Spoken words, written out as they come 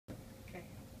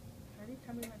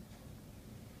Tell me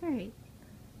when. Alright,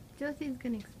 Josie's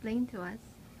gonna explain to us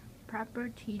proper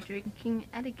tea drinking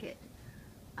etiquette.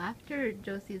 After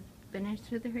Josie's finished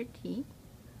with her tea,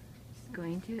 she's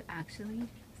going to actually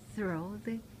throw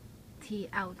the tea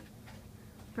out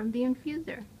from the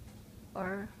infuser,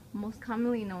 or most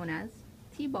commonly known as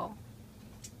tea ball.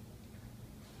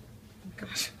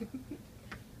 Gosh.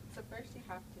 So first you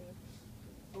have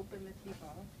to open the tea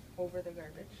ball over the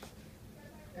garbage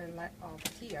and let all the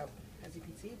tea out. As you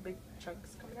can see, big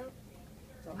chunks coming out.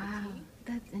 It's all Wow, the tea.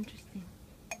 that's interesting.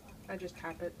 I just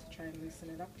tap it to try and loosen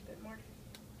it up a bit more.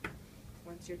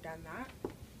 Once you're done that,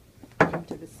 come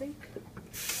to the sink,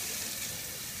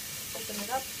 open it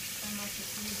up, and let the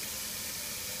tea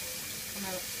come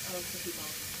out of the tea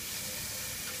ball.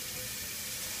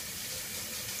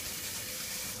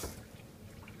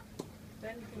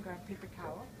 Then you can grab a paper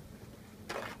towel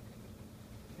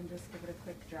and just give it a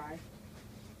quick dry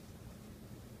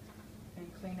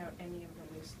and clean out any of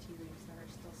the loose tea leaves that are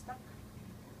still stuck.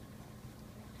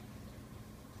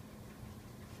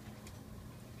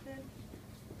 Then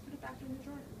put it back in the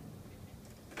drawer.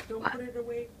 Don't put it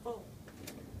away full.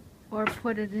 Or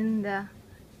put it in the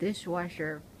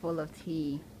dishwasher full of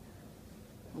tea,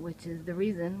 which is the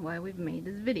reason why we've made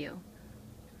this video.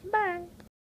 Bye!